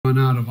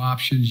run out of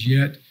options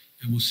yet,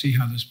 and we'll see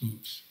how this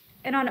moves.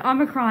 And on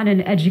Omicron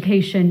and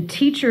education,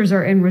 teachers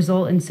are in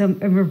revolt in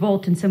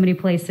so many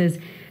places.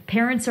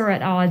 Parents are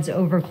at odds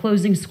over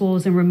closing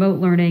schools and remote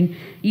learning.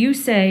 You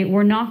say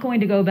we're not going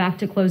to go back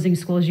to closing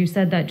schools. You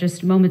said that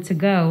just moments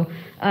ago,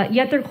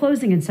 yet they're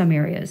closing in some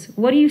areas.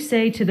 What do you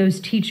say to those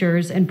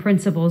teachers and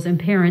principals and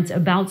parents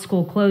about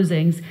school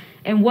closings?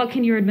 And what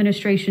can your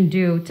administration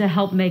do to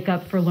help make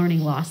up for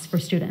learning loss for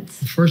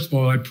students? First of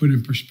all, I put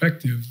in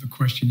perspective the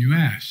question you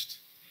asked.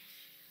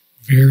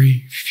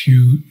 Very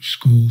few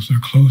schools are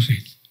closing.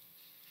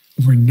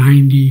 Over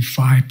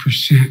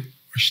 95%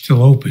 are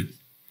still open.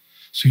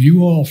 So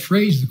you all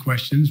phrase the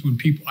questions when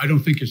people, I don't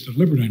think it's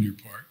deliberate on your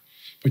part,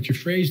 but you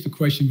phrase the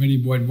question when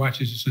anybody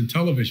watches this on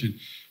television.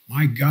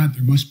 My God,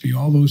 there must be,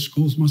 all those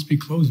schools must be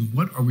closing.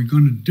 What are we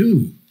going to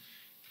do?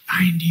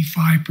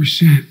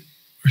 95%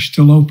 are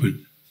still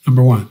open,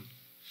 number one.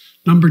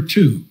 Number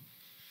two,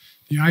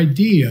 the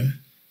idea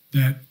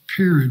that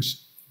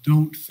parents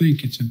don't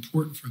think it's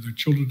important for their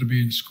children to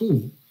be in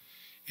school,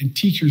 and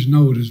teachers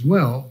know it as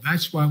well.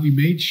 That's why we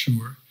made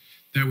sure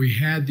that we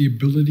had the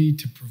ability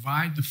to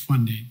provide the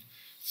funding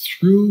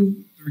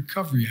through the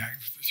Recovery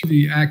Act, through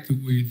the act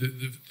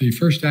that the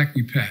first act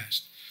we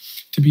passed,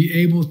 to be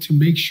able to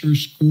make sure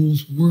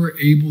schools were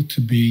able to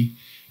be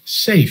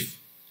safe.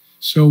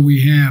 So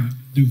we have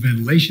new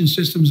ventilation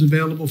systems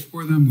available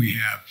for them. We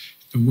have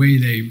the way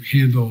they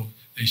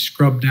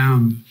scrub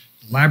down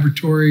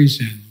laboratories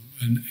and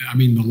I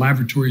mean the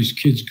laboratories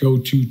kids go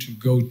to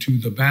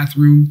the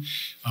bathroom,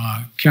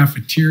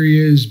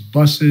 cafeterias,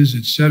 buses,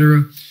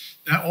 etc.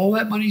 All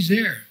that money's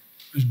there.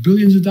 There's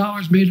billions of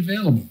dollars made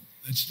available.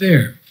 That's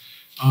there.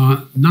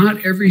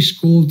 Not every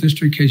school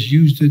district has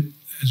used it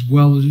as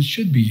well as it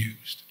should be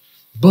used,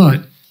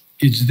 but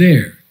it's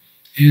there.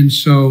 And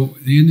so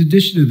in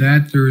addition to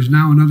that, there is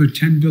now another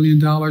 $10 billion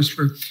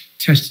for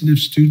testing of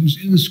students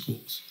in the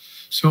schools.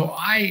 So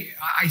I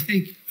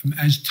think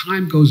as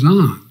time goes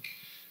on,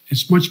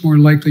 it's much more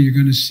likely you're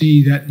going to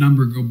see that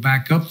number go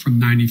back up from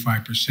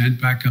 95%,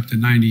 back up to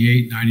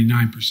 98,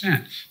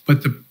 99%.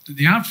 But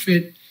the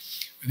outfit,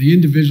 the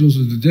individuals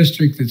of the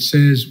district that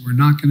says we're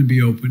not going to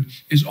be open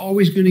is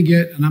always going to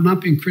get, and I'm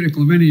not being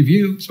critical of any of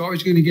you, it's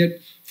always going to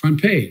get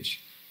front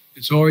page.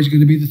 It's always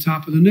going to be the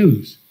top of the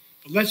news.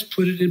 But let's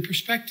put it in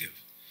perspective.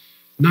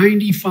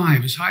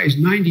 95, as high as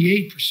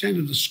 98%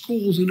 of the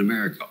schools in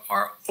America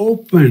are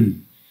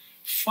open,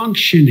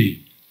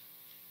 functioning,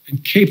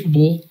 and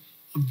capable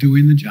of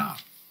doing the job.